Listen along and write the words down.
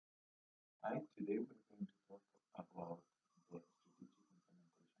Hi, today we're going to talk about the strategic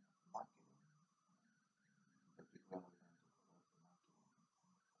implementation of marketing, the big relevant about the marketing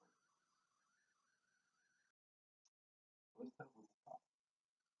and let's start with product.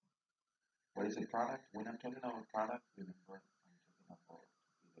 What is a product? When I'm talking about product, remember I'm talking about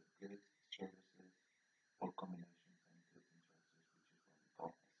either goods, services, or combinations and goods and services, which is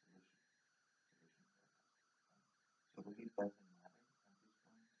what we call a solution for a customer. So really it doesn't matter at this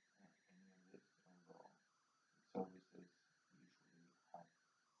point any of this, although services usually have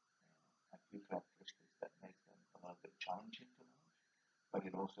a few characteristics that makes them a little bit challenging to manage, but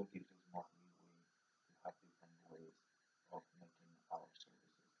it also gives us more leeway to have different ways of making our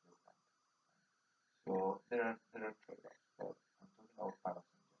services look like. So there are trade-offs, but I'm talking about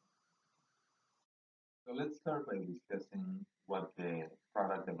products in general. So let's start by discussing what the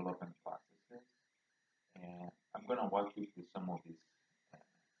product development process is. And I'm going to walk you through some of these uh,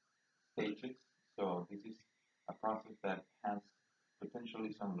 stages. So this is a process that has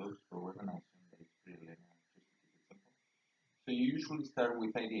potentially some loops, but we're going to assume that it's pretty linear just to keep it simple. So you usually start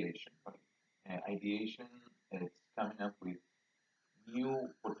with ideation, right? Ideation is coming up with new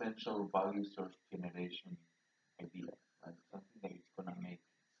potential value source generation ideas, right? Something that is going to make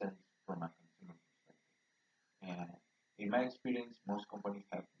sense from a consumer perspective. And in my experience, most companies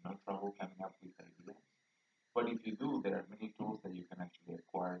have no trouble coming up with ideas. But if you do, there are many tools that you can actually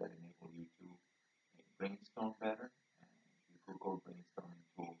acquire that enable you to brainstorm better. If you Google brainstorming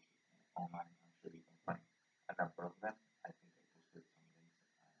tools online, I'm sure you can find a number of them. I think I posted some links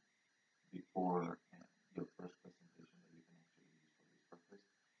before your first presentation that you can actually use for this purpose.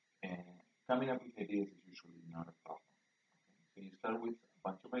 And coming up with ideas is usually not a problem. Okay? So you start with a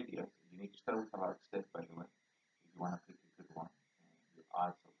bunch of ideas. You need to start with a large set, by the way, if you want to pick a good one. Your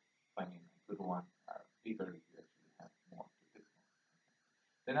odds of finding a good one are bigger if you actually have more to pick from.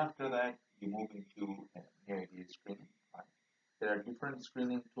 Then after that, you move into near idea screening. Right? There are different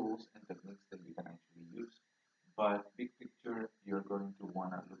screening tools and techniques that you can actually use. But big picture, you're going to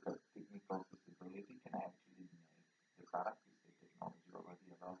want to look at technical feasibility. Can I actually make the product? Is the technology already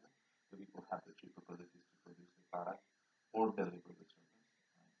available? Do people have the capabilities to produce the product or deliver the service?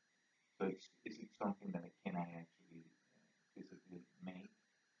 Right? So is it something that can I actually physically make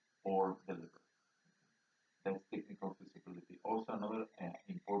or deliver? That's technical feasibility. Also, another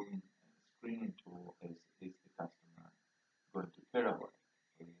important screening tool is the customer going to care about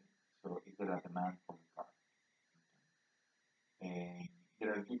it? Okay? So is there a demand for the product? And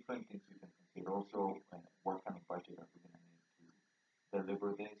there are different things you can consider. Also, what kind of budget are we going to need to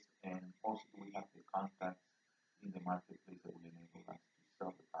deliver this? And also, do we have the contacts in the marketplace that will enable us to sell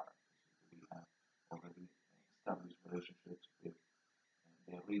the product? So do we have already established relationships with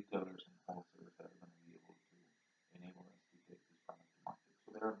the retailers and wholesalers that are going to be able to enable us to take this product to market?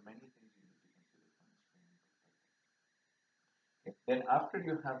 So there are many things you need to consider from a screening perspective. Then after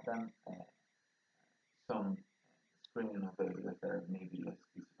you have done some screening of areas that are maybe less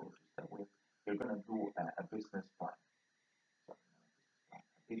feasible to start with, you're going to do a business plan. Sorry, not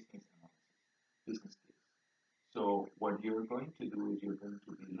a business plan, a business analysis, business case. So what you're going to do is you're going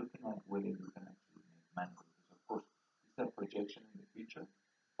to be looking at whether you can actually make money with this. Of course, it's a projection in the future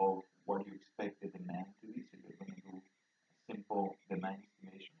of what you expect the demand to be. So you're going to do a simple demand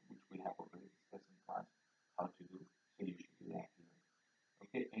estimation, which we have already discussed in class how to do. So you should do that here.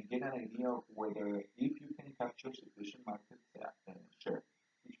 Okay, and get an idea of whether if you can capture sufficient market share,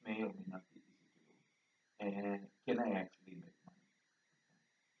 which may or may not be easy to do, and can I actually make money?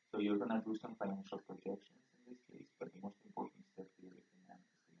 So you're going to do some financial projections in this case, but the most important step here is demand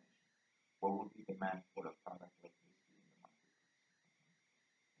estimation. What would be demand for a product like this in the marketplace?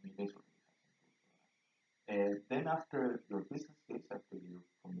 And you guys already have some tools for that. Then after your business case, after you've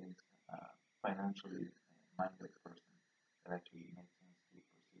convinced a financially minded person that actually makes sense to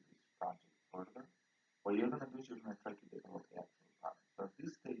pursue this project further, what you're going to do is you're going to try to develop the actual product. So at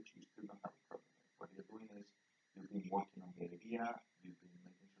this stage, you still don't have a prototype. What you're doing is you've been working on the idea, you've been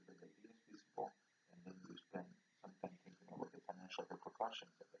making sure that the idea is feasible, and then you spend some time thinking about the financial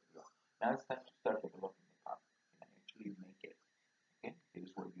repercussions of the idea. Now it's time to start developing the product and actually make it. Okay, this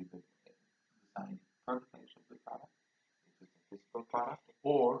is where you design prototypes of the product, if it's a physical product,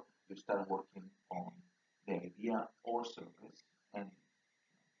 or you start working on the idea or service and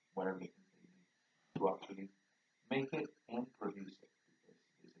whatever the things that you need to actually make it and produce it, because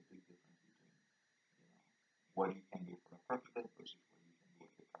there's a big difference between what you can do for a prototype versus what you can do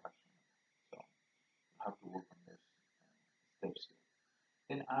at the production level. So you have to work on those steps here.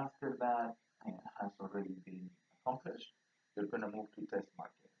 Then after that has already been accomplished, you're going to move to test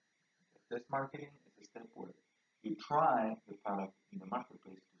marketing. Okay. Test marketing is a step where you try the product in the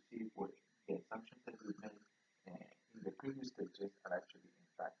marketplace to see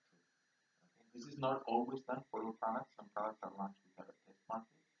not always done for all products. Some products are launched without a test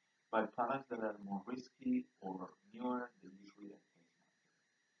market, but products that are more risky or newer, they usually are test market.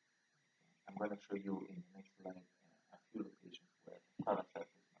 I'm going to show you in the next slide a few locations where products are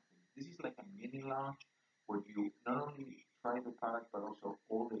test marketed. This is like a mini launch where you not only try the product but also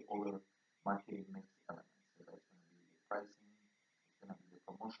all the other marketing mix elements. So that's going to be the pricing, it's going to be the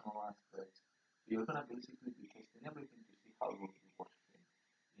promotional aspects. So you're going to basically be testing everything to see how it will be working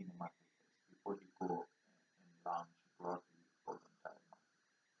in the marketplace before you go and launch broadly for the entire market.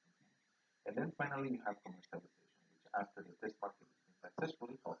 Okay? And then finally you have commercialization, which after the test market has been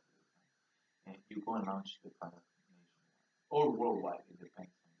successfully, hopefully, and you go and launch the product nationwide or worldwide. It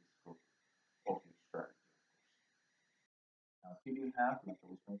depends on the scope of your strategy, of course. Now, here you have, like I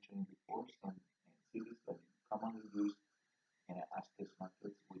was mentioning before, some cities that commonly used as test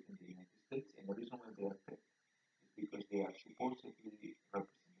markets within the United States, and the reason why they are picked is because they are supposedly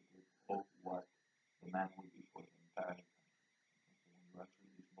representative of what demand will be for the entire country. Okay, so when you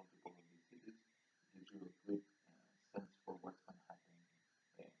actually use multiple of these cities, it gives you a good sense for what's going to happen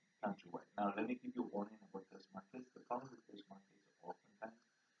countrywide. Now, let me give you a warning about test markets. The problem with test markets oftentimes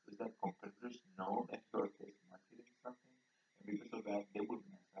is that competitors know that you are test marketing something, and because of that, they will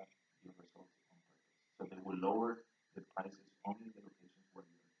mess up your results on purpose. So they will lower the prices only in the locations where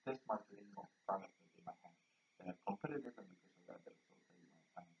you're test marketing of products that they might have that are competitive, and because of that, the results that you might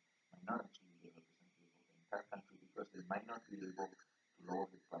find might not actually be representative of the entire country because they might not be able to lower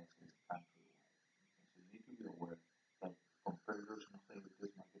the prices countrywide. Okay, so you need to be aware that competitors know that you're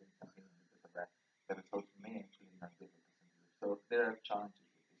test marketing something, and because of that, the results may actually not be representative. So there are challenges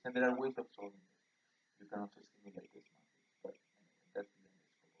with this, and there are ways of solving this. You can also stimulate test markets, but anyway, that's beyond the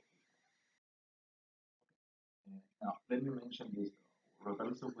scope of this class. Now, let me mention this though.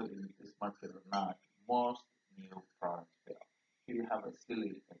 Regardless of whether you test market or not, most new products fail. Here you have a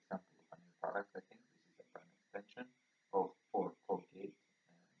silly example of a new product. I think this is a brand extension of for Colgate.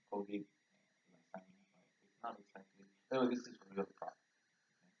 Colgate lasagna, right? It's not exactly. Oh, this is a real product.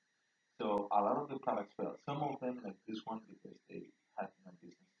 Okay? So a lot of the products fail. Some of them, like this one, because they had no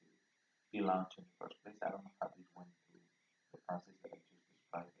business to be launched in the first place. I don't know how this went through the process that I just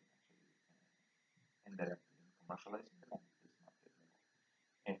described and actually ended up being commercialized in the this market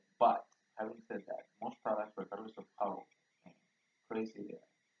level. But having said that, most products, regardless of how crazy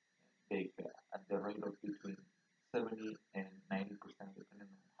they fail at the rate of between 70 and 90%, depending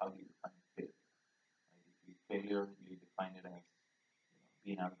on how you define failure. Right? If you failure, you define it as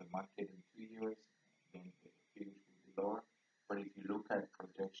being out of the market in 2 years, then the figures will be lower. But if you look at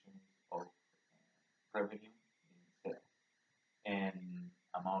projections of revenue in sales and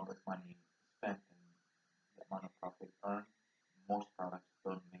amount of money spent and the amount of profit earned, most products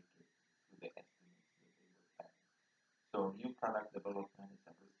don't make it to the estimates that they were having. So new product development is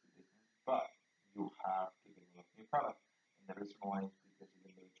a risky business, but you have to develop new products. And the reason why is because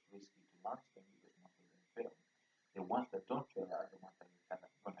even though it's risky to launch them, because most of them fail, the ones that don't fail are the ones that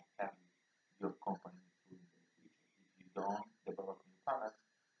are going to carry your company through in the future. If you don't develop new products,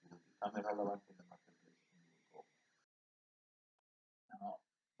 you will become irrelevant in the marketplace and you will go. Now,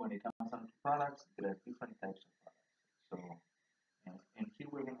 when it comes down to products, there are different types of products. So, and here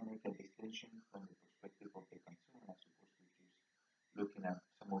we're going to make a distinction from the perspective of the consumer as opposed to just looking at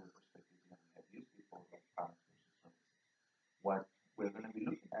some of the perspectives that we have used before, like products versus services. What we're going to be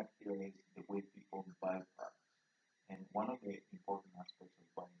looking at here is the way people buy products. And one of the important aspects of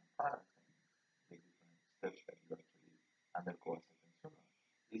buying a product and the different steps that you actually undergo as a consumer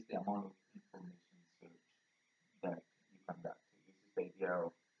is the amount of information search that you conduct. So this is the idea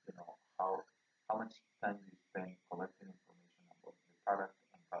of how much time you spend collecting information about the product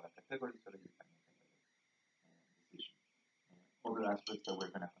and product category so that you can make a better decision. Other aspects that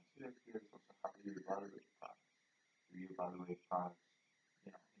we're going to consider here is also how do you evaluate products. Do you evaluate products,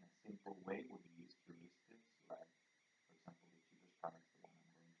 in a simple way where you use heuristics, like, for example, the cheapest product is the one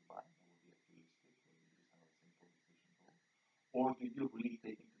I'm going to buy. That will be a heuristic where you just have a simple decision goal. Or do you really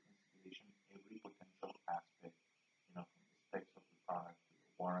take into consideration every potential aspect, from the specs of the product to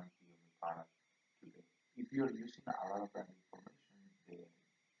the warranty of the product to the if you're using a lot of that information,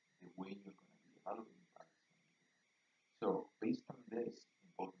 the way you're going to be evaluating products is going to be different. So based on this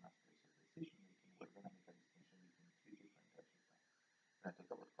important aspects of decision making, we're going to make a distinction between three different types of products. We're going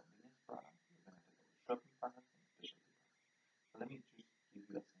to talk about convenience products, we're going to talk about shopping products, and specialty products. So let me just give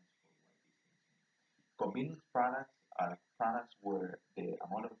you a sense for what these things mean. Convenience products are products where the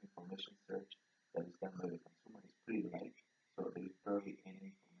amount of information search that is done by the consumer is pretty light, so there is barely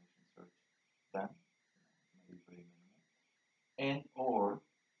any information search done, maybe very minimal, and or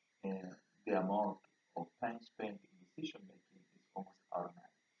the amount of time spent in decision making is almost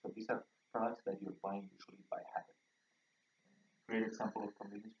automatic. So these are products that you're great example of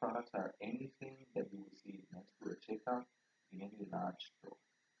convenience products are anything that you will see next to a checkout in any large store.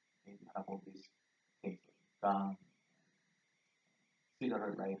 Okay, you have all these things like gum,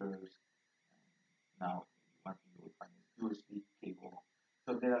 cigarette lighters. Now, one thing you will find is USB cable.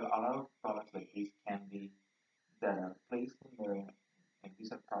 So there are a lot of products like this candy that are placed in there, and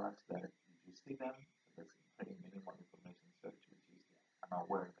these are products that if you see them, so that's pretty minimal information search, which is I'm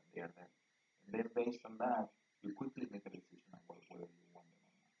aware that they are there. And then based on that, you quickly make a decision about whether you want them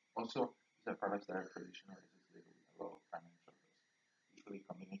or not. Also, these are products that are traditional, associated with a lot of financial risk. Usually,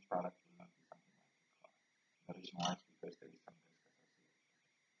 convenience products will not be something like a car. The reason why is because there is some risk associated.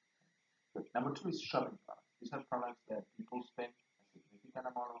 But number two is shopping products. These are products that people spend a significant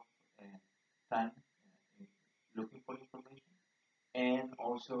amount of time in looking for information, and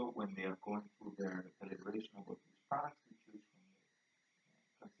also when they are going through their deliberation about which products to choose from the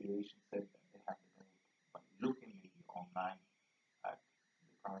consideration set that they have developed by looking maybe online at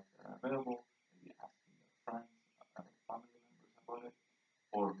the products that are available, maybe asking their friends or family members about it,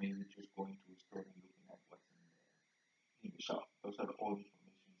 or maybe just going to a store and looking at what's in the shop. Those are all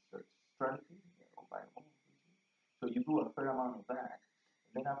information search strategies. They're all viable, obviously. So you do a fair amount of that,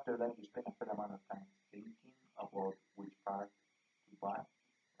 and then after that you spend a fair amount of time thinking about which product to buy,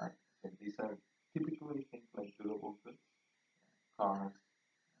 right? So these are typically things like durable goods, cars,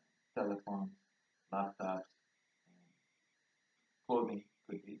 telephones, laptops, clothing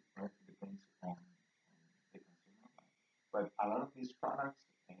could be, right? It depends on the consumer. Right? But a lot of these products,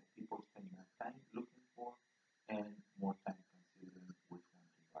 people spend more time looking for and more time considering which one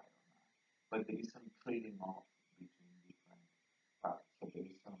to buy or not. But there is some trading off between different products. So there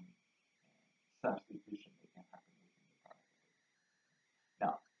is some substitution that can happen within the product.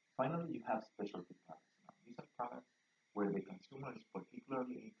 Now, finally, you have specialty products. Now, these are products where the consumer is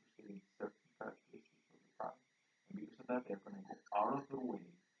particularly interested in certain characteristics of the product, and because of that, they're going to go out of their way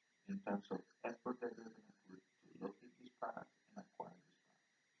in terms of effort that they're going to put to locate these products and acquire these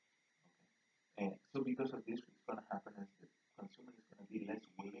products. Okay, and so because of this, what's going to happen is the consumer is going to be less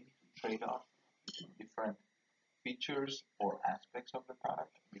willing to trade off between different features or aspects of the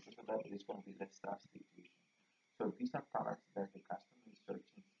product. Because of that, there's going to be less substitution. So these are products that the customer is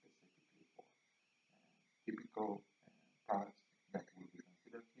searching specifically for. Typical products that will be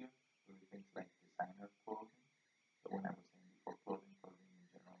considered here will be things like designer clothing. So when I was saying before, clothing in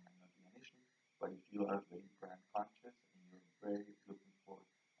general might not be an issue, but if you are very brand conscious and you're very looking for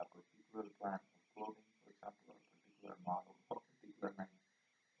a particular brand of clothing, for example, or a particular model or a particular line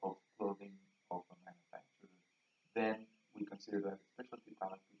of clothing of a manufacturer, then we consider that a specialty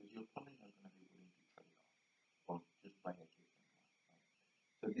product because you're probably not going to be willing to trade off or just buy a different one.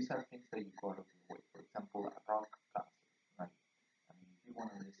 Right? So these are things that you go out of your way. For example, a rock concert, right? I mean, if you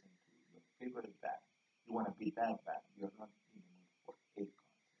want to listen to your favorite band, you want to be that band. You're not in the mood for a concert,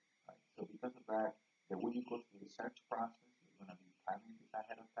 right? So because of that, the way you go through the search process, you're going to be planning this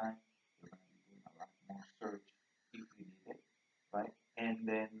ahead of time. You're going to be doing a lot more search if you need it, right? And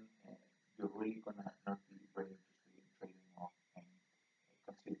then you're really going to not be very interested in trading off and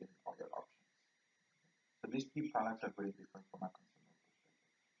considering other options. So these key products are very different from a consumer perspective.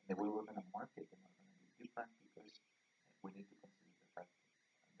 And the way we're going to market them are going to be different because we need to consider the fact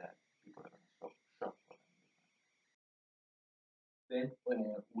that people are going to shop for them different. Then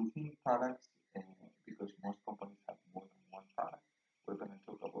within products, because most companies have more than one product, we're going to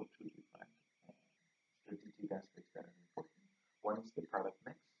talk about two different uh, strategic aspects that are important. One is the product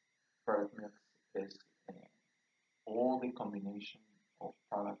mix. Product mix is all the combination of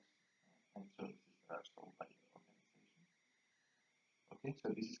products and services that are sold by the organization. Okay, so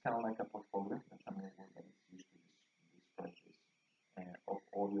this is kind of like a portfolio. That's another word that is used to describe this of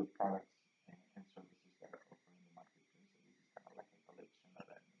all your products and services that are offered in the marketplace. So this is kind of like a collection or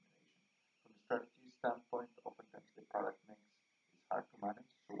an enumeration. From a strategy standpoint, oftentimes the product mix is hard to manage.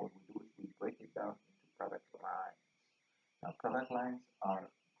 So what we do is we break it down into product lines. Now, product lines are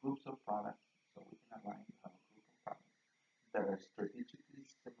groups of products. So within a line, you have a group of products that are strategically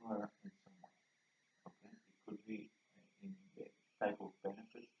similar in some way. Okay, it could be in the type of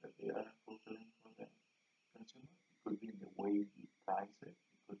benefits that they are fulfilling for the consumer. It could be in the way you price it.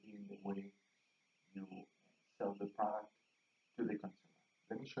 It could be in the way you sell the product to the consumer.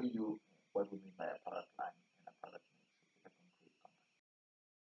 Let me show you what we mean by a product line and a product mix with a concrete company.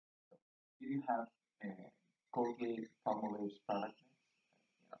 So here you have Colgate Palmolive's product mix.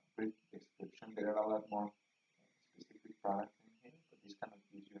 Brief description. There are a lot more specific products in here, but this kind of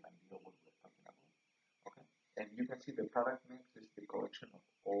gives you an idea of what we're talking about. Okay, and you can see the product mix is the collection of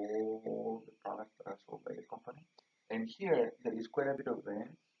all the products that are sold by the company. And here there is quite a bit of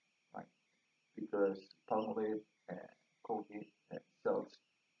variance, right? Because Palmolive, Colgate,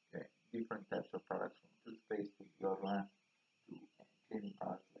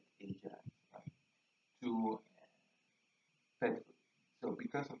 products like Ajax, right, to pet food. So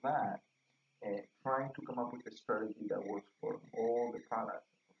because of that, trying to come up with a strategy that works for all the products,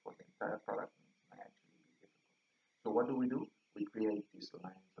 for the entire product mix, might actually be difficult. So what do? We create these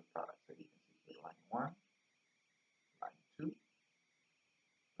lines of products that you can see here: line one, line two,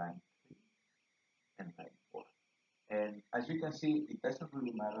 line three, and line four. And as you can see, it doesn't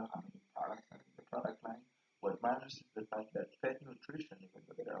really matter how many products are in the product line. What matters is the fact that pet nutrition, even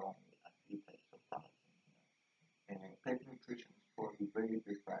though there are only a few types of products in here, and pet nutrition is probably very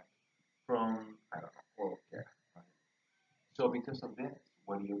different from, I don't know, oral care, right? So because of this,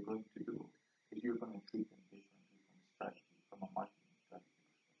 what you're going to do is you're going to treat them differently from a strategy, from a marketing strategy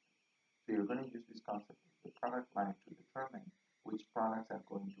perspective. So you're going to use this concept of the product line to determine which products are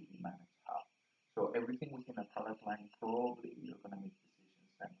going to be managed how. So everything within a product line, probably you're going to make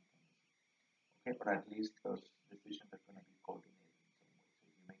decisions simultaneously. Okay, but at least those decisions are going to be coordinated in some way.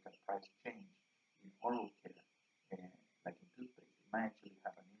 So if you make a price change in oral care, like in toothpaste, it might actually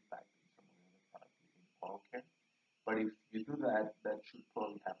have an impact in some of the other products within oral care. But if you do that, that should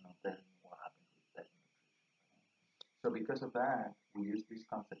probably have no bearing on what happens with pet nutrition. So because of that, we use this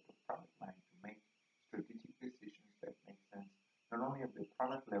concept of product line to make strategic decisions that make sense not only at the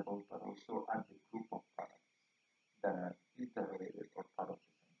product level, but also at the group of products that are interrelated or part of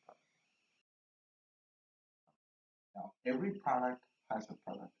the same product. Now, every product has a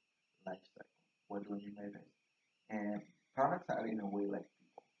product life cycle. What do I mean by this? And products are in a way like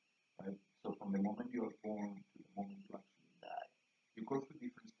people, right? So from the moment you are born to the moment you actually die, you go through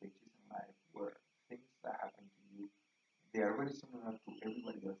different stages in life where things that happen to you, they are very similar to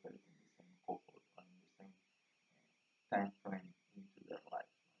everybody else that is in the same cohort or in the same time frame into their life.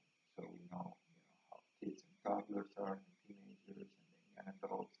 Right? So we know how kids and toddlers are, and teenagers, and then young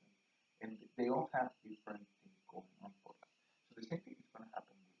adults, and they all have different things going on for them. So the same thing is going to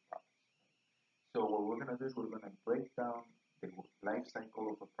happen with products. Right? So what we're going to do is we're going to break down the life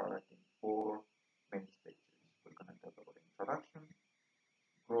cycle of a product in four main stages. We're going to talk about introduction,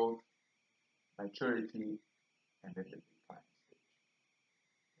 growth, maturity, and then the decline stage.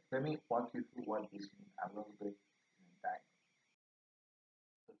 Let me walk you through what this means a little bit in a diagram.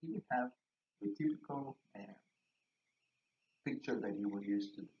 So here we have the typical picture that you will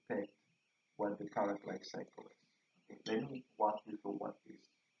use to depict what the product life cycle is. Okay, let me walk you through what these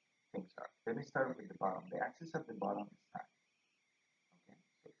things are. Let me start with the bottom. The axis at the bottom is time. Okay,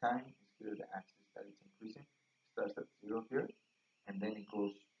 so time is here the axis that is increasing. It starts at zero here, and then it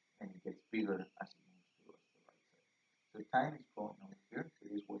goes and it gets bigger as it moves towards the right side. So time is going over here.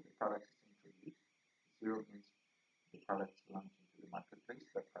 Here is where the product is introduced. Zero means the product is launched into the marketplace.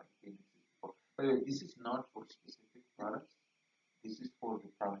 That product didn't exist before. By the way, this is not for specific products. This is for the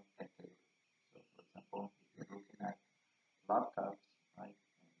product category. So, for example, if you're looking at laptops, right,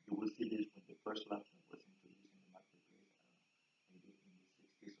 you will see this when the first laptop was introduced in the marketplace, I don't know, maybe in the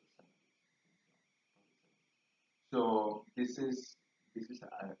 60s or 70s. So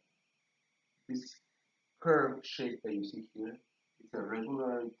this curve shape that you see here. It's a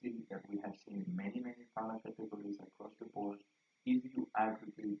regularity that we have seen in many product categories across the board if you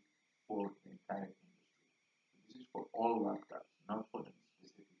aggregate for the entire industry. So this is for all laptops, not for the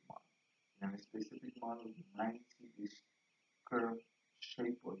specific model. In a specific model, you might see this curve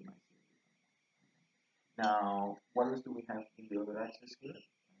shape or you might see a different one. Now, what else do we have in the other axis here?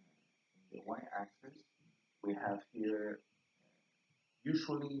 In the y-axis, we have here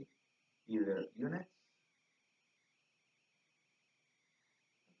usually either units,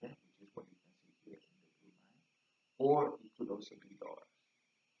 okay, which is what you can see here in the blue line, or it could also be dollars,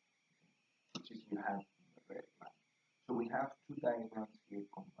 which is you have in the red line. So we have two diagrams here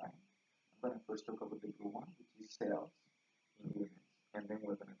combined. I'm going to first talk about the blue one, which is sales in units, and then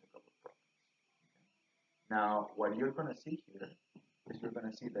we're going to talk about profits. Okay? Now, what you're going to see here is you're going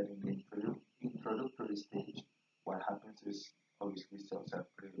to see that in the introductory stage, what happens is obviously sales are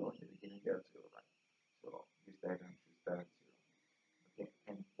pretty low in the beginning, they are zero, right? So this diagram should start at zero. Okay,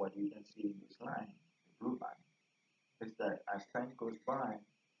 and what you can see in this line, the blue line, is that as time goes by,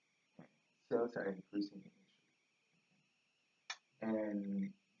 sales are increasing initially.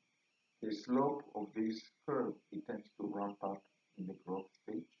 And the slope of this curve, it tends to ramp up in the growth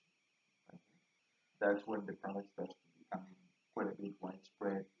stage. Right? That's when the product starts to become quite a bit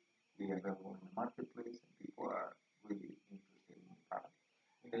widespreadly available in the marketplace, and people are really interested in the product.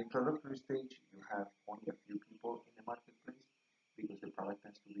 In the introductory stage, you have only a few people in the marketplace because the product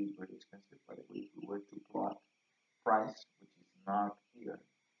tends to be very expensive. By the way, if we were to plot price, which is not here,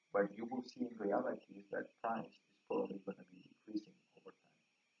 but you will see in reality is that price is probably going to be decreasing over time.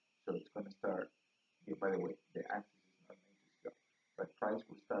 So it's going to start, yeah, by the way, the axis is not made to scale, but price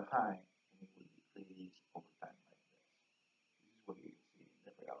will start high and it will decrease over time like this. This is what you see in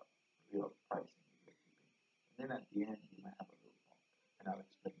the real pricing if you're keeping. And then at the end, you might have a little bump, and I'll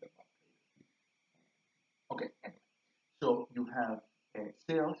explain the bump later. Okay, anyway. So you have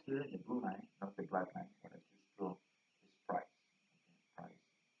sales here in the blue line, not the black line. What I just drew is price. Okay,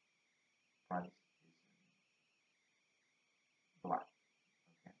 price is in black.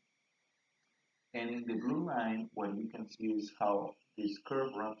 Okay, and in the blue line, what you can see is how this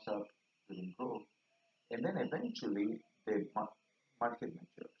curve ramps up during growth, and then eventually the market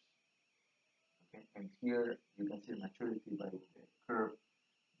matures. Okay, and here you can see maturity by the curve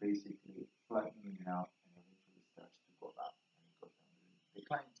basically flattening out and eventually starts to go down and it goes down during the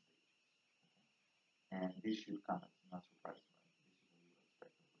decline stage. And this should come as no surprise, right? This is what you would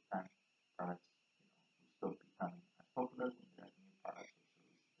expect over time. Products, will stop becoming as popular when there are new products or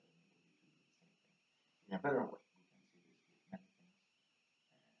services that enable you to do the same thing in a better way. We can see this with many things.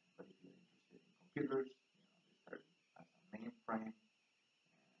 But if you're interested in computers, they start as a mainframe.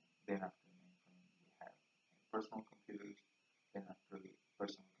 Then after mainframe, we have personal computers. Then after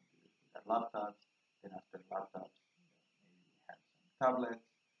personal computers, we got laptops. Then after laptops, maybe we have some tablets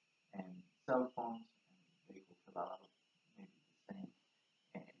and cell phones, and they fulfill a lot of maybe the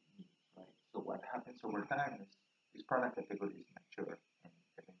same needs, right? So what happens over time is these product categories mature and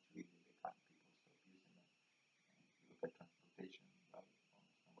eventually they decline. People stop using them. And if you look at transportation, right,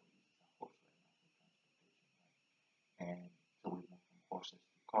 almost nobody uses a horse right now for transportation, right? And so we move from horses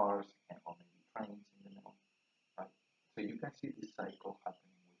to cars and or maybe trains in the middle, right? So you can see this cycle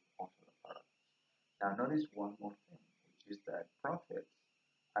happening with most of the products. Now notice one more thing, which is that profits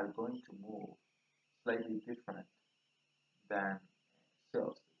are going to move slightly different than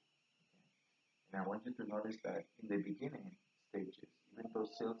sales do. Okay? And I want you to notice that in the beginning stages, even though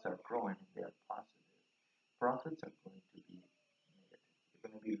sales are growing and they are positive, profits are going to be negative. You're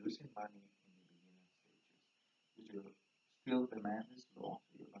going to be losing money in the beginning stages because your still demand is low, so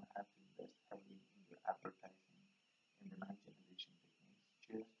you're going to have to invest heavily in your advertising and demand generation techniques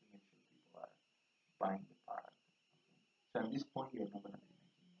just to make sure people are buying the product. Okay? So at this point, you're not going to be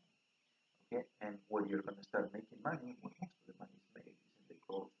making money. Okay, and where you're going to start making money, when most of the money is made, is in the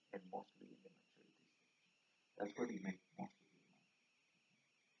growth and mostly in the maturity stage. That's where you make most of your money.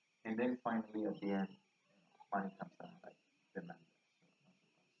 And then finally, at the end, money comes down like demand does. So no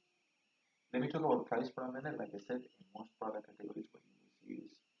surprises. Let me talk about price for a minute. Like I said, in most product categories, what you will see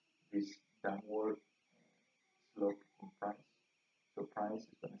is this downward slope in price. So price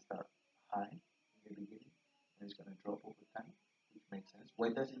is going to start high in the beginning and it's going to drop over time, which makes sense.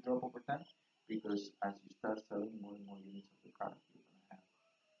 Why does it drop over time? Because as you start selling more and more units of the product, you're going to have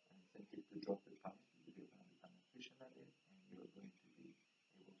an incentive to drop the price because you're going to become efficient at it and you're going to be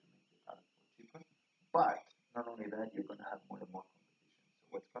able to make the product for cheaper. But not only that, you're going to have more and more competition. So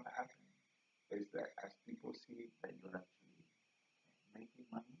what's going to happen is that as people see that you're actually making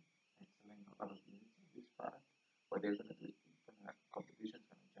money and selling a lot of units of this product, what they're going to do is competition is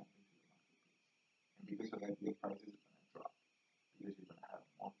going to jump into the marketplace. And because of that, your prices are going to drop because you're going to have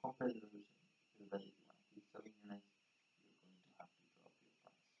more competitors. And because of that, if you want to keep selling units, you're going to have to drop your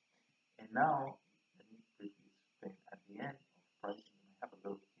price. And now, let me briefly explain at the end of pricing, you might have a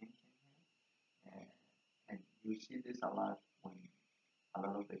little kink in here. And, and you see this a lot when a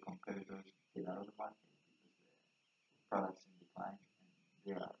lot of the competitors get out of the market because the product's in decline and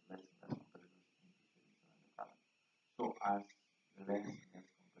there are less and less competitors interested in selling the product. So as less and less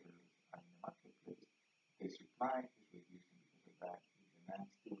competitors are in the marketplace, the supply is reducing because of that. The demand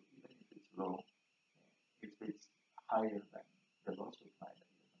still, even if it's low, if it's higher than the low supply that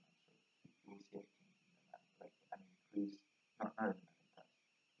you're going to observe, you will see a change in demand, like an increase, not in price,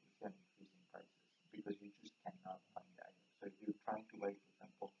 you will see an increase in prices because you just cannot find the item. So if you're trying to buy, for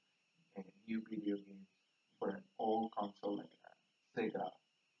example, a new video games for an old console like a Sega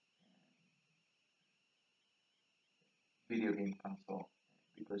video game console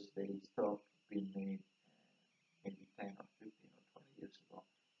because they stopped being made maybe 10 or 15 or 20 years ago,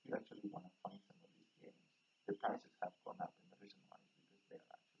 you actually want to find some of these games. The prices have gone up, and the reason why is because they are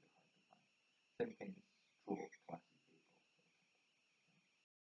actually hard to find. Same thing is true of classic vehicles.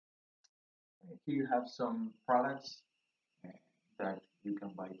 Here you have some products uh, that you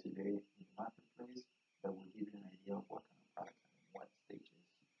can buy today in the marketplace that will give you an idea of what kind of products and in what stages.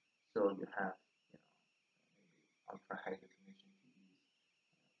 So you have, maybe ultra high definition TVs.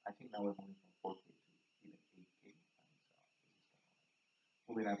 I think now we're moving from 4K to even 8K. So this is kind of like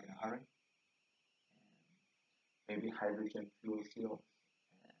moving up in a hurry. Maybe hydrogen fuel cells.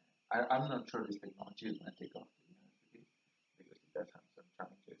 I'm not sure this technology is going to take off, to be honest with you, because it does have some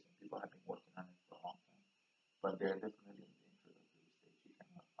challenges and people have been working on it for a long time. But they're definitely in the introductory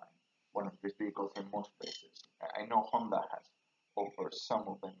one of these vehicles in most places. I know Honda has offered some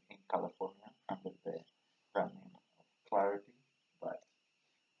of them in California under the brand name of Clarity, but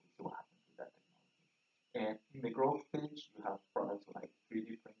we'll see what happens with that technology. And in the growth stage, you have products like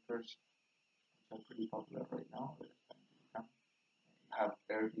 3D printers, which are pretty popular right now. They're starting to become. You have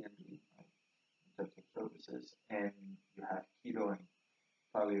Airbnb, right, in terms of services, and you have keto and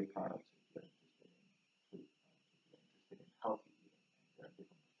paleo products if you're interested in food, if you're interested in healthy eating, and there are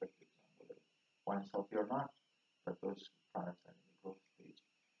different perspectives on whether one is healthy or not, but those products are in the growth stage.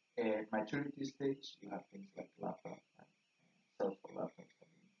 And maturity stage, you have things like laptops, right? Sales for laptops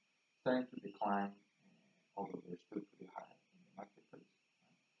have been starting to decline, although they're still pretty high in the marketplace.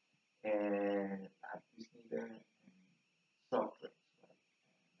 And I have Disney there, and soft drinks, right?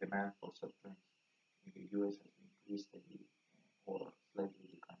 Demand for soft drinks in the US has been pretty steady or slightly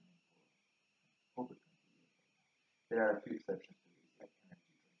declining for over 20 years right now. There are a few exceptions to this, like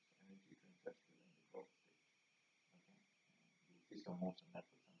energy drinks. Energy drinks are still in the growth stage. Okay, you see some moves on that.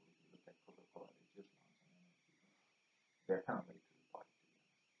 For example, if you look at Coca-Cola, they just launched an energy drink. They're kind of late to the party, to be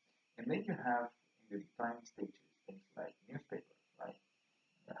honest. And then you have in the decline stages things like newspapers, right?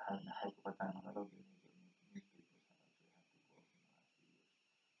 That had a heck of a time. A lot of the major newspapers have actually had to close in the last few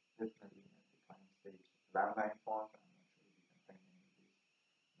years. Definitely in a decline stage. Landline phones, I'm not sure if you can find any of these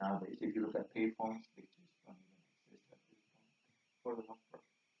nowadays. If you look at payphones, they just don't even exist at this point for the most part.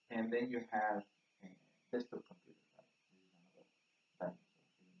 And then you have desktop computers, right? This is another dinosaur,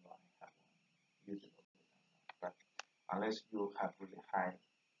 even though I have one, use it all the time now. But unless you have really high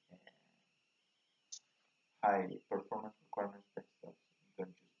performance requirements, desktops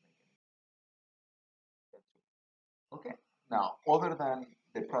don't just make any sense. Okay. Now, other than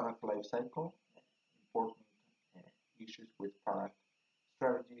the product life cycle, important uh, issues with product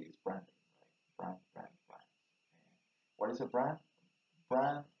strategy is branding, right? Brand. What is a brand?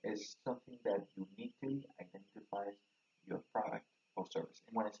 Brand is something that uniquely identifies your product or service.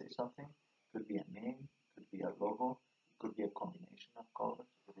 And when I say something, it could be a name, it could be a logo, it could be a combination of colors.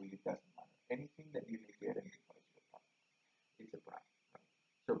 It really doesn't matter. Anything that uniquely identifies your product, it's a brand. Right?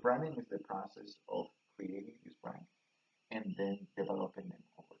 So branding is the process of creating this brand and then developing them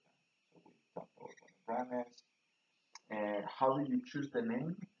over time. So we talked about what a brand is. And how do you choose the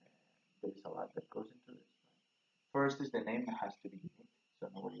name? There's a lot that goes into this. First is the name that has to be unique, so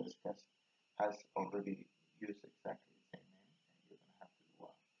nobody else has already used exactly the same name, and you're going to have to do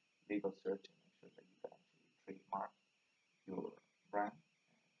a legal search and make sure that you can actually trademark your brand.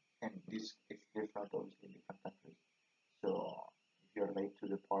 And this is different, obviously, in different countries. So if you're late to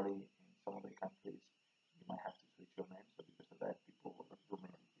the party in some of the countries, you might have to switch your name. So because of that, people will do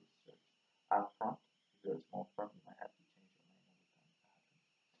maybe this search upfront. If you're a small firm, you might have to change your name every time that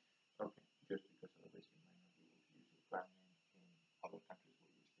happens. Okay, just because otherwise you might not be able to use your brand name in other countries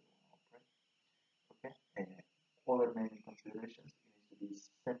where you still want to operate. Okay, other naming considerations, it needs to be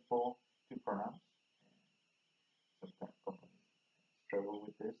simple to pronounce. Sometimes companies struggle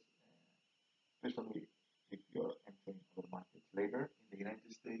with this, especially if you're entering other markets later. In the United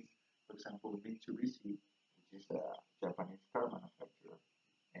States, for example, Mitsubishi, which is a Japanese car manufacturer,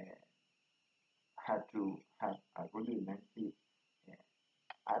 uh, had to have a really lengthy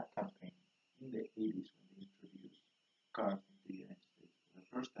ad campaign in the 80s when they introduced cars into the United States for the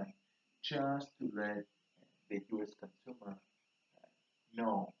first time, just to let the US consumer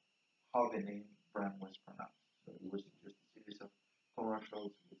know how the name brand was pronounced. So it was just a series of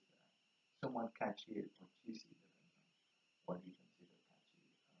commercials with somewhat catchy or cheesy, depending on what you consider catchy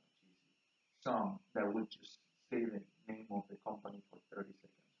or cheesy, song that would just say the name of the company for 30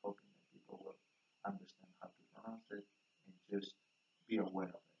 seconds, hoping that people will understand how to pronounce it and just be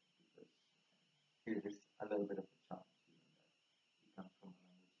aware of it because it is a little bit of a challenge given that it comes from a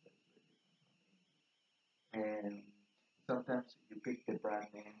language that is very different from English. And sometimes you pick the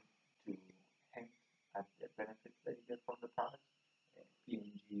brand name to hint at the benefits that you get from the product.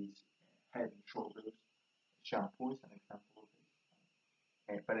 P&G's Head and Shoulders shampoo is an example of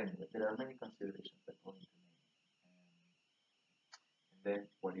this. But anyway, there are many considerations that go into naming. And then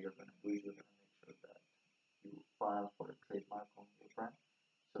what you're going to do is you're going to make sure that you file for a trademark on your brand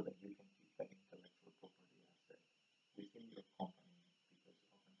so that you can keep that intellectual property asset within your company because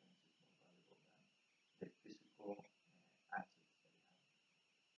oftentimes it's more valuable than the physical assets that you have.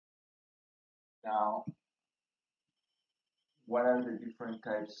 Now, what are the different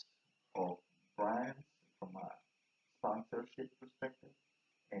types of brands from a sponsorship perspective?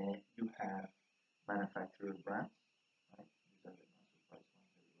 And you have manufacturer brands, right? These are the no surprise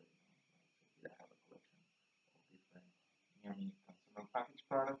ones everybody knows, right? So here I have a collection of different Miami consumer packaged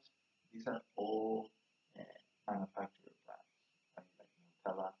products. These are all manufacturer brands, right? Like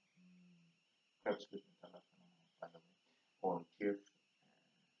Nutella. crepes with Nutella, by the way, or Kiev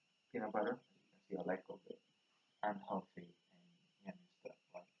peanut butter. As you can see, I like all the unhealthy and yummy stuff.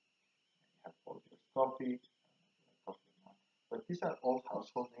 Like you have Folgers coffee, I don't know if you like coffee or not, but these are all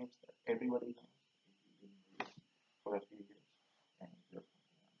household names that everybody knows if you've been in this for a few years, and if you're from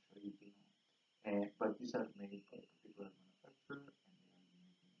here, I'm sure you do know. But these are made by a particular manufacturer, and they are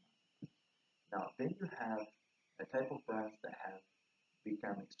unique in the market. Now, then you have a type of brands that have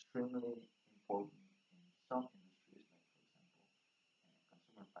become extremely important in some industries, like, for example,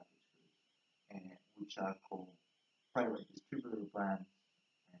 consumer packaged goods, which are called private distributor brands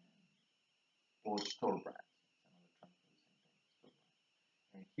and, or store brands. It's another term for the same thing, store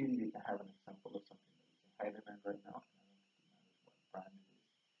brand. And here you can have an example of something that is in high demand right now, and I don't think it matters what brand it is,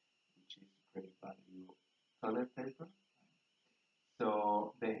 which is great value toilet paper.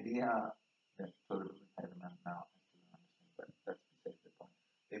 So the idea that toilet paper has demand now, I still don't understand, but that's beside the point.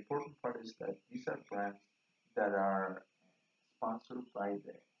 The important part is that these are brands that are sponsored by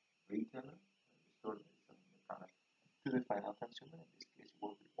the retailer, the store that is selling the product to the final consumer. In this case, it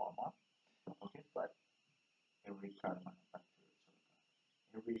will be Walmart. Okay, but every car manufacturer,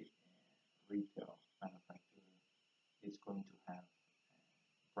 every retail manufacturer is going to have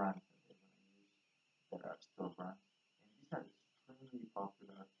brands that they're going to use that are store brands, and these are extremely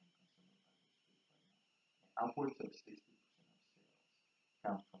popular in consumer packaged goods right now. And upwards of 60% of sales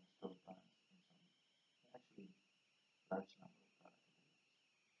come from store brands in some actually large number of product categories.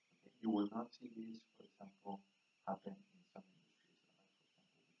 Okay? You will not see this, for example, happen in some industries, like for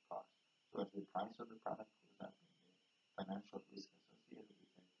example with cars. So as the price of the product goes up and the financial risk associated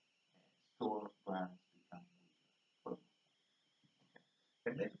with it, store brands become weaker for the most part. Okay.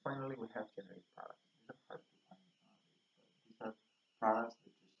 And then finally we have generic products. These are hard to find nowadays, but these are products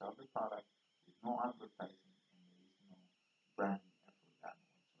that you sell the product with no advertising and there is no branding effort done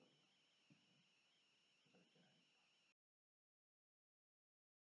whatsoever. So that's generic.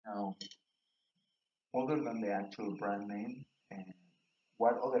 Now, other than the actual brand name, and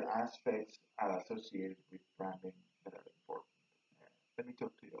what other aspects are associated with branding that are important? Let me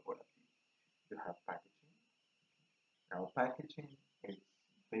talk to you about a few. You have packaging. Now, packaging is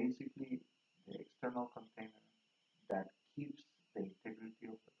basically the external container that keeps the integrity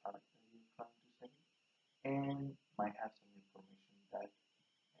of the product that you're trying to sell and might have some information that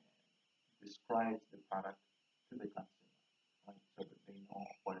describes the product to the consumer, right? So that they know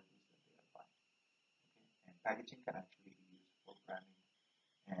what it is that they are buying. Okay? And packaging can actually be used for branding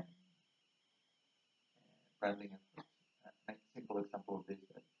and branding efforts. A simple example of this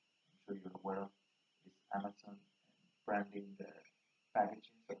that I'm sure you're aware of is Amazon branding the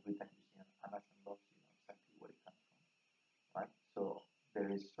packaging. So every time you see an Amazon box, you know exactly where it comes from, right? So there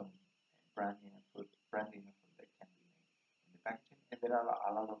is some branding effort that can be made in the packaging, and there are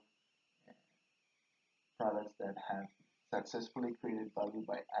a lot of uh, products that have successfully created value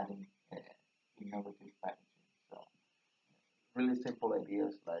by adding innovative packaging. So really simple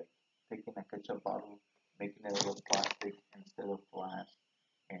ideas like taking a ketchup bottle, making it out of plastic instead of glass,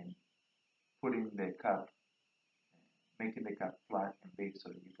 and putting the cup, making the cup flat and big so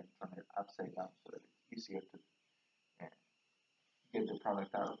that you can turn it upside down so that it's easier to uh, get the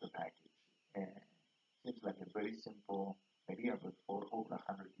product out of the package. And seems like a very simple idea, but for over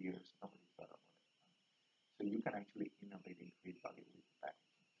 100 years, nobody thought about it. So you can actually innovate and create value with the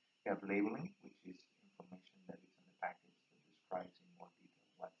packaging. You have labeling, which is information that is in the package that describes in more detail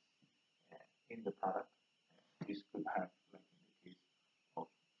what's in the product. This could have, like in the case of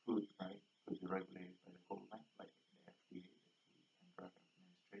food, right, could be regulated by the government, like the FDA, the Food and Drug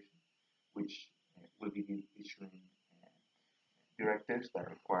Administration, which will be issuing directives that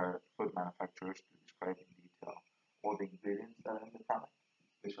require food manufacturers to describe in detail all the ingredients that are in the product,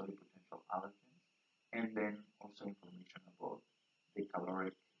 especially potential allergens, and then also information about the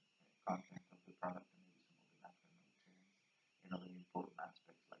caloric content of the product and maybe some of the macronutrients and other important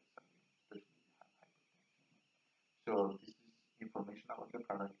aspects like sodium, especially if you have hypertension. So this is information about the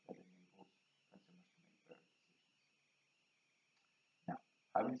product that enables consumers to make better decisions. Now,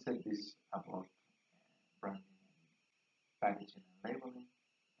 having said this about branding and packaging and labeling,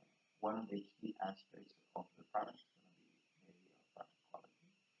 one of the key aspects of the product is going to be the idea of product quality.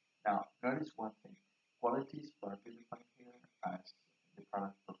 Now, notice one thing. Quality is broadly defined here as the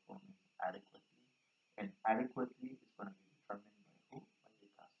product performing adequately, and adequately is going to be determined by who? By the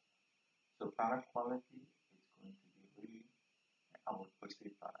customer. So product quality is going to be really our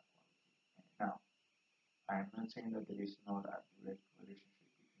perceived product quality. Now, I'm not saying that there is not a direct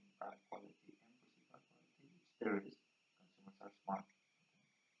relationship between product quality and perceived product quality, which there is. Consumers are smart,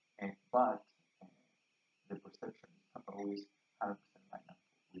 and but the perception is not always 100% line up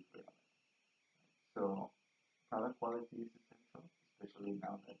with reality. quality is essential, especially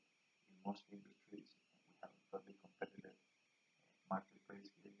now that in most industries we have a very competitive marketplace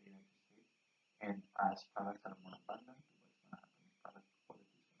here in the United States. And as products are more abundant, what's going to happen is product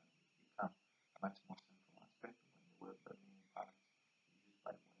quality is going to become a much more central aspect when you were building products. You just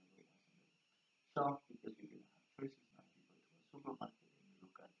buy whatever was in the shelf because you didn't have choices. Now you go to a supermarket and you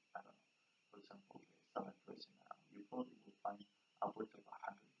look at, I don't know, for example, the salad dressing now. You probably will find upwards of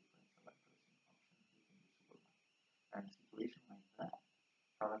 100 different salad dressing options within the supermarket. And a situation like that,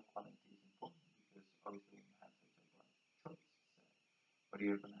 product quality is important because obviously when you have such a broad choice set, what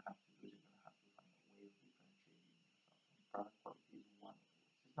you're going to have to do is you're going to have to find a way of differentiating yourself. And product quality is one of the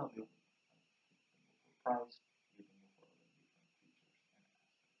ways. It's not the only one. Right? You can go for price, you can go for other different features and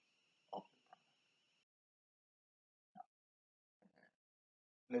aspects of the product.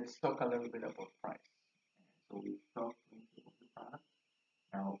 Let's talk a little bit about price. So we've talked briefly about the product.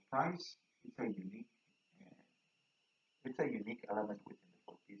 Now, price is uh, a unique element within the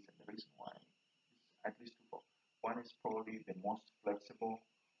four Ps, and the reason why is at least twofold. One is probably the most flexible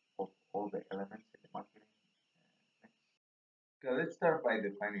of all the elements in the marketing mix. Okay, let's start by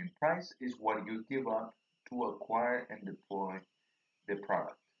defining price is what you give up to acquire and deploy the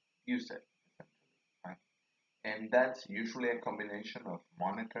product. Use it essentially, right? And that's usually a combination of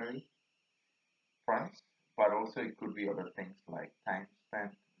monetary price, but also it could be other things like time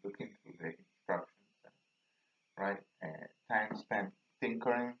spent looking through the instructions, right? Time spent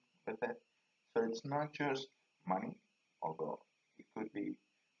tinkering with it. So it's not just money, although it could be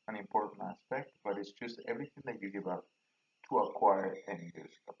an important aspect, but it's just everything that you give up to acquire and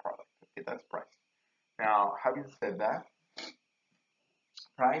use the product. Okay, that's price. Now, having said that,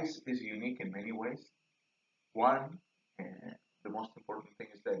 price is unique in many ways. One, the most important thing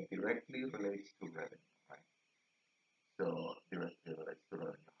is that it directly relates to revenue, right? So directly relates to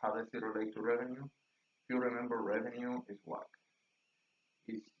revenue. How does it relate to revenue? If you remember, revenue is what?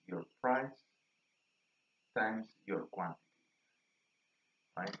 Is your price times your quantity,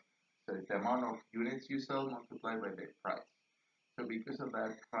 right? So it's the amount of units you sell multiplied by the price. So because of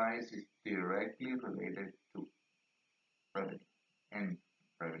that, price is directly related to revenue, and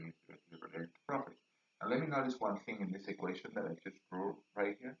revenue is directly related to profit. Now let me notice one thing in this equation that I just drew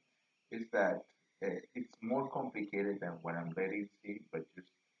right here, is that it's more complicated than what I'm letting see, but just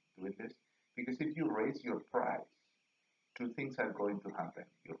doing this. Because if you raise your price, two things are going to happen.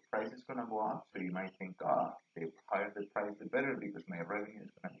 Your price is going to go up, so you might think, the higher the price, the better, because my revenue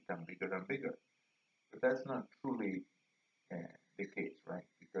is going to become bigger and bigger. But that's not truly the case, right?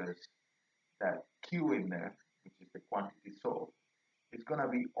 Because that Q in there, which is the quantity sold, is going to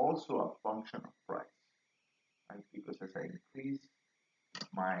be also a function of price, right? Because as I increase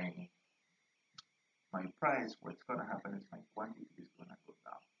my my price, what's going to happen is my quantity is going to go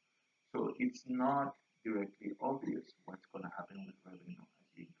down. So it's not directly obvious what's going to happen with revenue as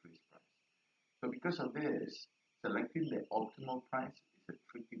you increase price. So because of this, selecting the optimal price is a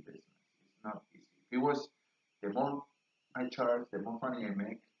tricky business. It's not easy. If it was the more I charge, the more money I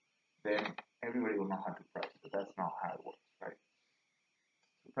make, then everybody will know how to price. But that's not how it works, right?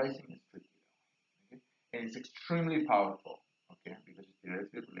 So pricing is tricky, okay? And it's extremely powerful, okay, because it's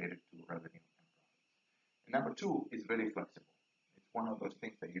directly related to revenue and profits. And number two is very flexible. It's one of those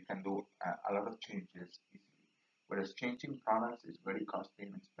things that you can do a lot of changes easily. Whereas changing products is very costly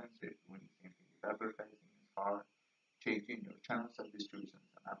and expensive. Doing the same thing with advertising is hard. Changing your channels of distribution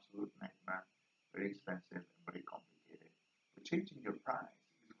is an absolute nightmare, very expensive and very complicated. But changing your price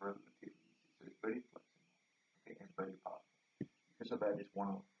is relatively easy, so it's very flexible, okay, and very powerful. Because of that, is one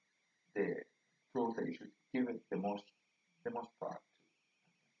of the tools that you should give it the most thought to.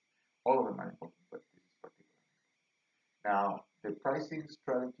 All of them are important, but this is particularly. Now, the pricing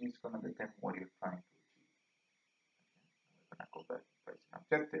strategy is going to depend on what you're trying to achieve. Okay? We're going to call that pricing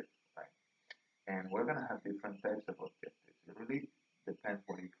objective, right? And we're going to have different types of objectives. It really depends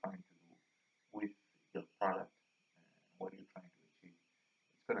what you're trying to do with your product and what you're trying to achieve.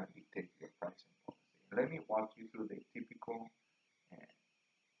 It's going to dictate your pricing policy. And let me walk you through the typical uh,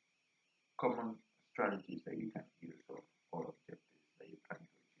 common strategies that you can use or objectives that you're trying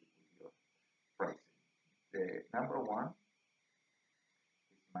to achieve with your pricing. The number one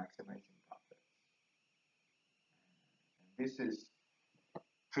is maximizing profits. And this is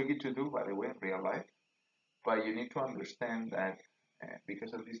tricky to do, by the way, in real life, but you need to understand that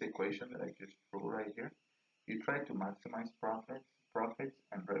because of this equation that I just drew right here, you try to maximize profits. Profits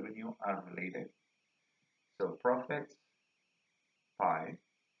and revenue are related. So profits pie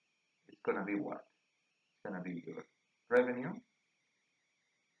is going to be what? It's going to be your revenue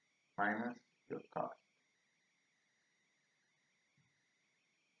minus your cost.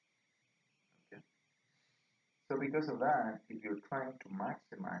 Okay. So because of that, if you're trying to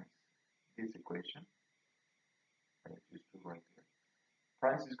maximize this equation, I just do right here,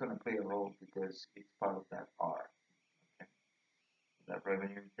 price is going to play a role because it's part of that R. Okay, that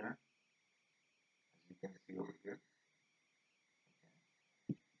revenue here, as you can see over here,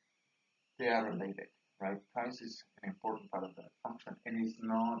 they are related, right? Price is an important part of that function and it's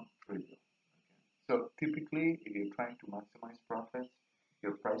not trivial. Okay? So typically, if you're trying to maximize profits,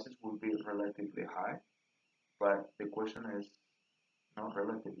 your prices will be relatively high, but the question is not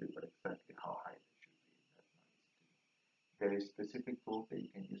relatively, but exactly how high they should be. That's not easy to do. There is specific tools that you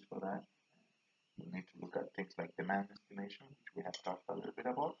can use for that. You need to look at things like demand estimation, which we have talked a little bit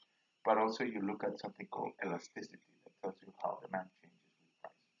about, but also you look at something called elasticity that tells you how demand changes with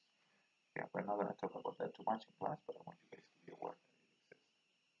prices. Yeah, we're not going to talk about that too much in class, but I want you guys to be aware that it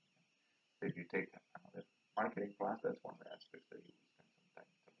exists. So if you take another marketing class, that's one of the aspects that you will spend some time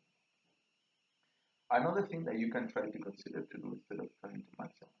talking about. Another thing that you can try to consider to do instead of trying to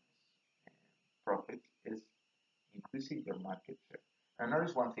maximize profits is increasing your market share. And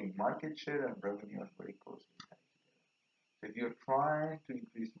notice one thing, market share and revenue are very closely tied together. So if you're trying to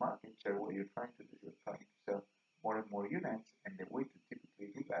increase market share, what you're trying to do is you're trying to sell more and more units, and the way to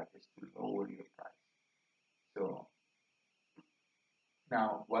typically do that is to lower your price. So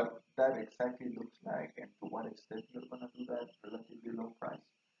now what that exactly looks like and to what extent you're going to do that relatively low price,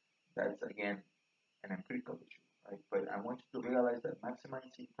 that's again an empirical issue, right? But I want you to realize that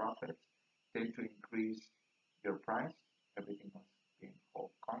maximizing profits tend to increase your price, everything else being held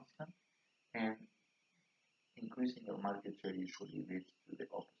constant, and increasing your market share usually leads to the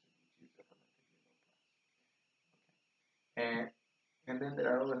opposite, which is a relatively low price. And then there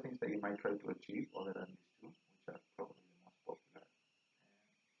are other things that you might try to achieve other than these two, which are probably the most popular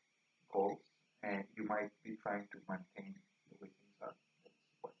goals. And you might be trying to maintain the way things are.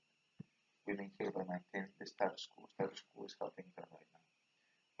 That's what we mean here by maintain the status quo. Status quo is how things are right now.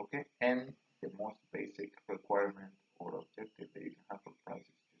 Okay, and the most basic requirement or objective that you can have for price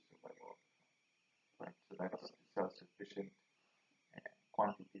is to survive all the time, right? So that's the self-sufficient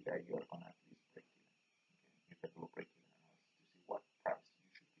quantity that you are going to at least break even. Okay? You can do a break even analysis to see what price you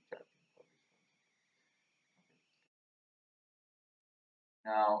should be charging for this concept. Okay.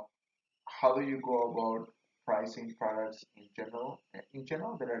 Now, how do you go about pricing products in general? In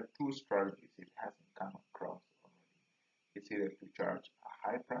general, there are two strategies it hasn't come across already. It's either to charge a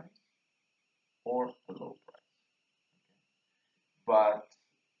high price or a low price. Okay? But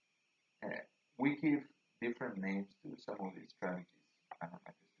we give different names to some of these strategies. I don't know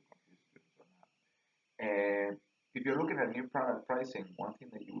if it's to confuse students or not. And if you're looking at new product pricing, one thing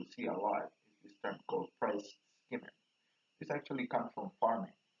that you will see a lot is this term called price skimming. This actually comes from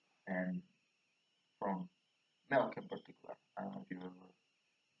farming and from milk in particular. I don't know if you ever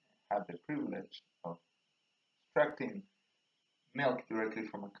had the privilege of extracting milk directly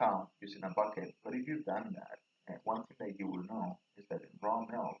from a cow using a bucket, but if you've done that, one thing that you will know is that in raw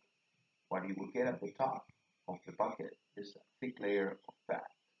milk, what you will get at the top of the bucket is a thick layer of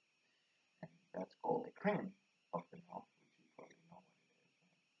fat, and that's called the cream of the milk, which you probably know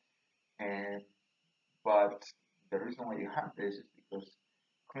what it is. And but the reason why you have this is because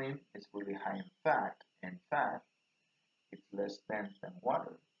cream is really high in fat, and fat is less dense than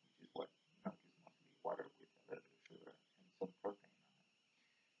water, which is what milk is mostly water with a little bit of sugar and some protein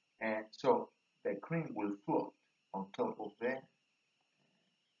on it. And so the cream will float on top of the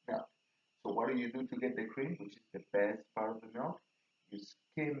milk. So what do you do to get the cream, which is the best part of the milk? You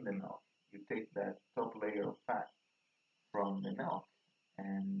skim the milk. You take that top layer of fat from the milk,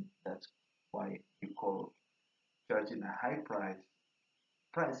 and that's why you call charging a high price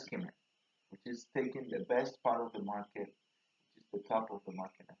skimming, which is taking the best part of the market, which is the top of the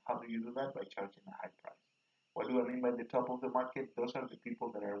market. And how do you do that? By charging a high price. What do I mean by the top of the market? Those are the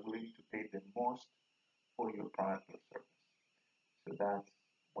people that are willing to pay the most for your product or service. So that's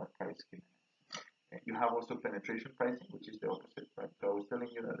what price skimming is. And you have also penetration pricing, which is the opposite, right? So I was telling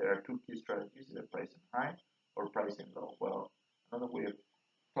you that there are two key strategies, either pricing high or pricing low. Well, another way of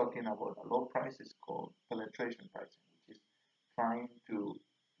talking about a low price is called penetration pricing, which is trying to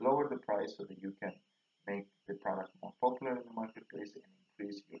lower the price so that you can make the product more popular in the marketplace and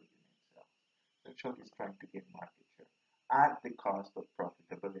increase your unit sales. So Chuck is trying to get market share at the cost of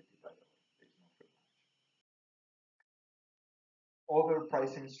profitability, by the way. There's no free lunch. Other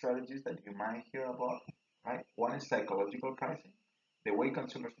pricing strategies that you might hear about, right? One is psychological pricing. The way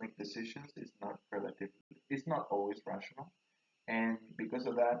consumers make decisions is not relative, it's not always rational. And because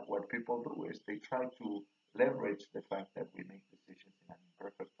of that, what people do is they try to leverage the fact that we make decisions in an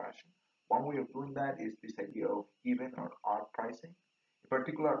imperfect fashion. One way of doing that is this idea of even or odd pricing. In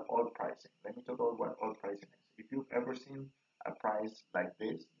particular, oil pricing. Let me talk about what oil pricing is. If you've ever seen a price like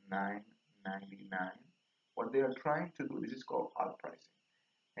this, 9.99, what they are trying to do, this is called oil pricing.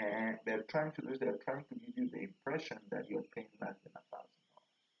 And they're trying to do is they're trying to give you the impression that you're paying less than $1,000.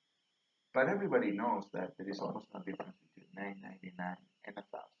 But everybody knows that there is almost no difference between 9.99 and 1,000.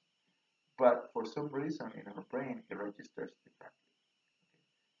 But for some reason in our brain it registers differently.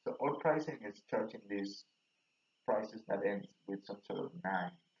 So oil pricing is charging these prices that ends with some sort of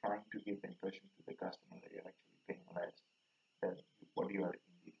nine, trying to give the impression to the customer that you're actually paying less than what you are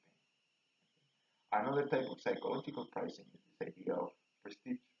indeed paying. Another type of psychological pricing is this idea of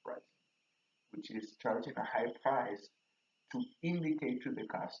prestige pricing, which is charging a high price to indicate to the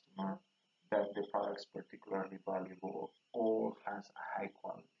customer that the product is particularly valuable or has a high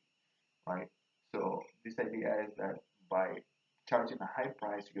quality, right? So this idea is that by charging a high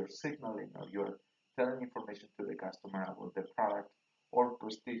price, you're signaling or you're telling information to the customer about the product or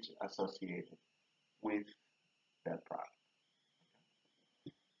prestige associated with that product.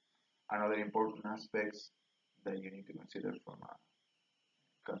 Another important aspect that you need to consider from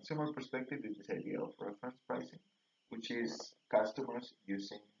a consumer perspective is this idea of reference pricing, which is customers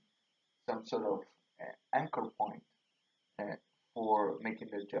using some sort of anchor point uh, for making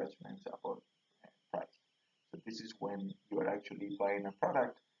their judgments about price. So this is when you are actually buying a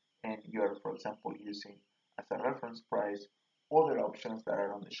product and you are, for example, using as a reference price other options that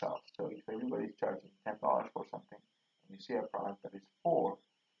are on the shelf. So if everybody is charging $10 for something and you see a product that is 4,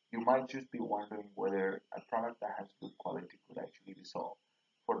 you might just be wondering whether a product that has good quality could actually be sold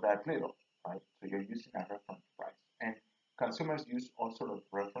for that little, right? So you're using a reference price. And consumers use all sort of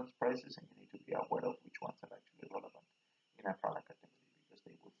reference prices, and you need to be aware of which ones are actually relevant in a product category because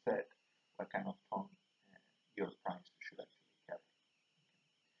they will set what kind of tone your price should actually carry.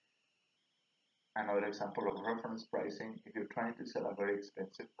 Another example of reference pricing, if you're trying to sell a very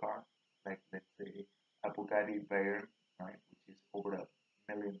expensive car, like let's say a Bugatti Veyron, right, which is over $1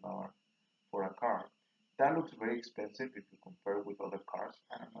 million for a car, that looks very expensive if you compare with other cars.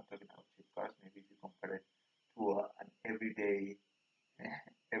 And I'm not talking about cheap cars. Maybe if you compare it to an everyday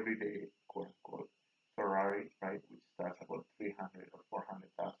quote unquote Ferrari, right, which starts about 300 or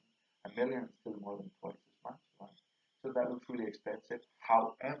 400,000. $1 million is still more than twice as much, right? So that looks really expensive.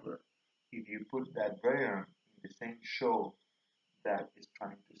 However, if you put that variant in the same show that is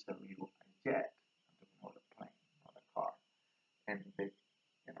trying to sell you a jet, I'm talking about a plane, not a car, and the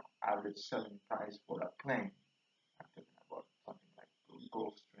average selling price for a plane, I'm talking about something like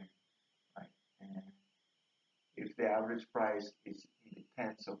Gulfstream, right? And if the average price is in the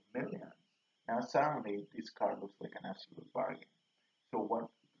tens of millions, now suddenly this car looks like an absolute bargain. So what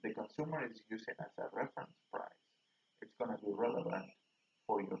the consumer is using as a reference price, it's going to be relevant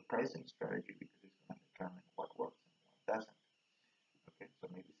for your pricing strategy because it's going to determine what works and what doesn't. Okay, so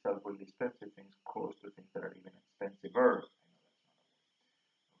maybe sell really expensive things close to things that are even expensiver. I know that's not a word.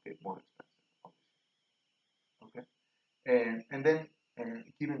 Okay, more expensive, obviously. Okay, and then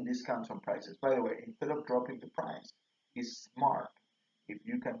giving discounts on prices. By the way, instead of dropping the price, it's smart if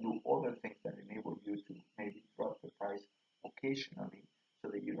you can do other things that enable you to maybe drop the price occasionally so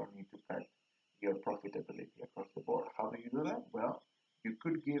that you don't need to cut your profitability across the board. How do you do that? Well, you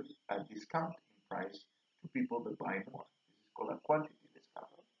could give a discount in price to people that buy more. This is called a quantity discount,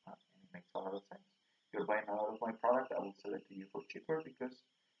 and it makes a lot of sense. You're buying a lot of my product, I will sell it to you for cheaper because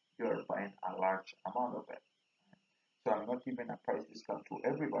you're buying a large amount of it. So I'm not giving a price discount to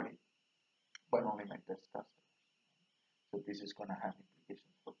everybody, but only my best customers. So this is going to have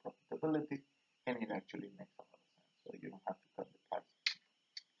implications for profitability, and it actually makes a lot of sense. So you don't have to cut the price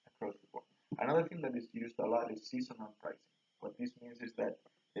across the board. Another thing that is used a lot is seasonal pricing. What this means is that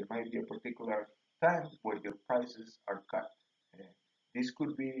there might be a particular time where your prices are cut. Uh, this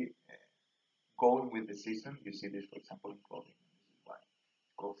could be going with the season. You see this, for example, in clothing. This is why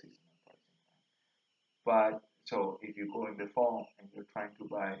it's called seasonal pricing. But so if you go in the fall and you're trying to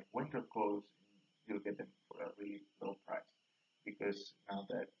buy winter clothes, you'll get them for a really low price because now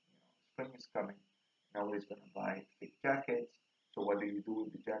that spring is coming, nobody's going to buy thick jackets. So what do you do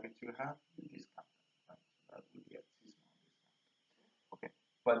with the jackets you have? You discount them, right? So that will be a seasonal discount. Okay,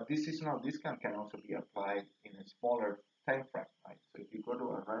 but this seasonal discount can also be applied in a smaller time frame, right? So if you go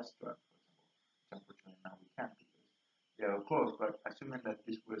to a restaurant, for example, which unfortunately now we can't because they are closed, but assuming that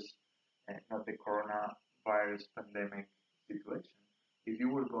this was not the coronavirus pandemic situation, if you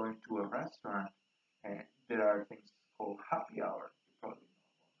were going to a restaurant, there are things called happy hour. You probably know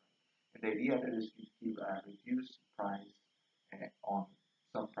about, right? And the idea that is you give a reduced price on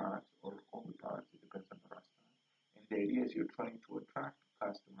some products or all the products. It depends on the restaurant. And the idea is you're trying to attract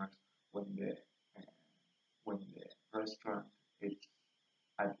customers when the uh, when the restaurant is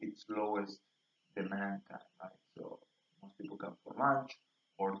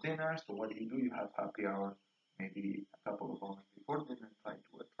for dinner. So what do? You have happy hour maybe a couple of hours before dinner, try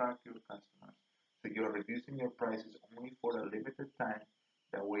to attract your customers. So you're reducing your prices only for a limited time,